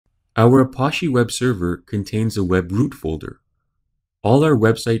Our Apache web server contains a web root folder. All our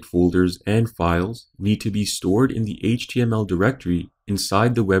website folders and files need to be stored in the HTML directory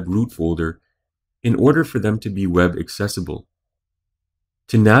inside the web root folder in order for them to be web accessible.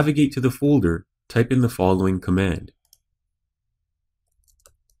 To navigate to the folder, type in the following command.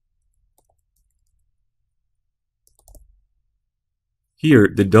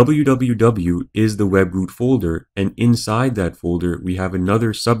 Here, the www is the web root folder, and inside that folder, we have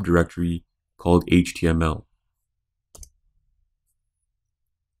another subdirectory called HTML.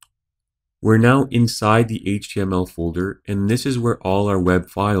 We're now inside the HTML folder, and this is where all our web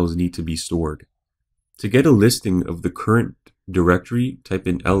files need to be stored. To get a listing of the current directory, type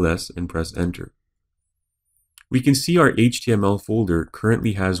in ls and press enter. We can see our HTML folder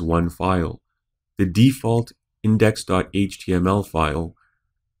currently has one file, the default index.html file,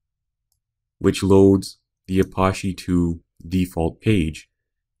 which loads the Apache 2 default page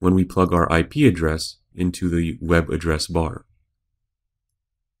when we plug our IP address into the web address bar.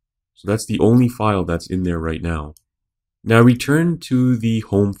 So that's the only file that's in there right now. Now return to the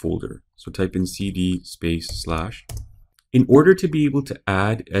home folder. So type in cd /. In order to be able to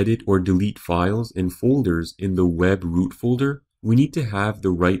add, edit, or delete files and folders in the web root folder, we need to have the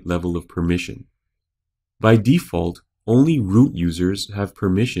right level of permission. By default, only root users have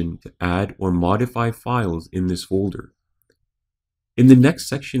permission to add or modify files in this folder. In the next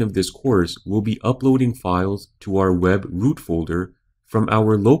section of this course, we'll be uploading files to our web root folder from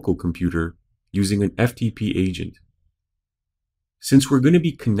our local computer using an FTP agent. Since we're going to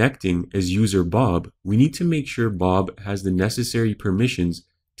be connecting as user Bob, we need to make sure Bob has the necessary permissions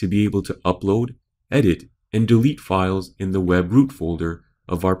to be able to upload, edit, and delete files in the web root folder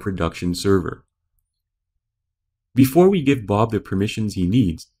of our production server. Before we give Bob the permissions he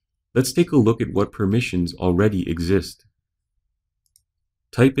needs, let's take a look at what permissions already exist.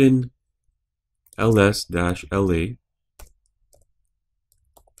 Type in ls-la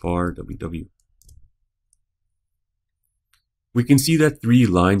var ww. We can see that 3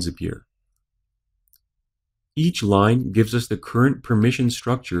 lines appear. Each line gives us the current permission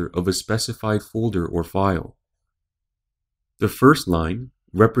structure of a specified folder or file. The first line,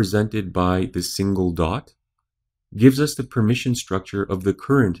 represented by the single dot, gives us the permission structure of the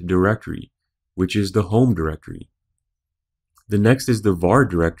current directory, which is the home directory. The next is the var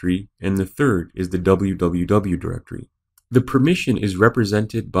directory, and the third is the www directory. The permission is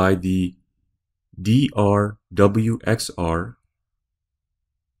represented by the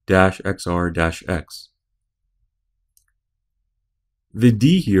drwxr-xr-x. The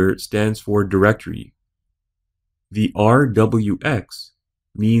D here stands for directory. The rwx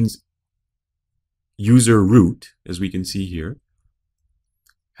means user root, as we can see here,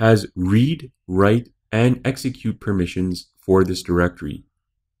 has read, write, and execute permissions for this directory.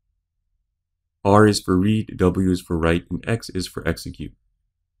 R is for read, W is for write, and X is for execute.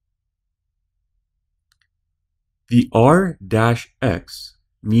 The r-x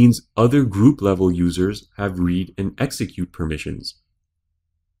means other group level users have read and execute permissions.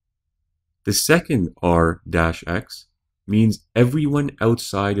 The second r-x means everyone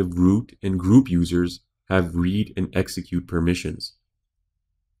outside of root and group users have read and execute permissions.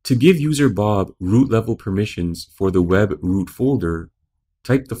 To give user Bob root level permissions for the web root folder,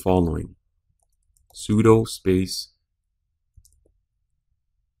 type the following: sudo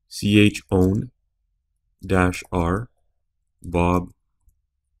chown-r bob.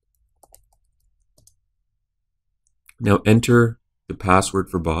 Now enter the password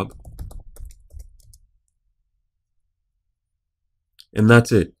for Bob. And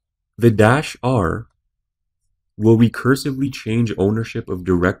that's it. The -r will recursively change ownership of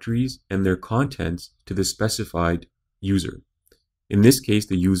directories and their contents to the specified user. In this case,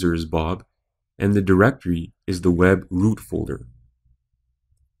 the user is Bob, and the directory is the web root folder.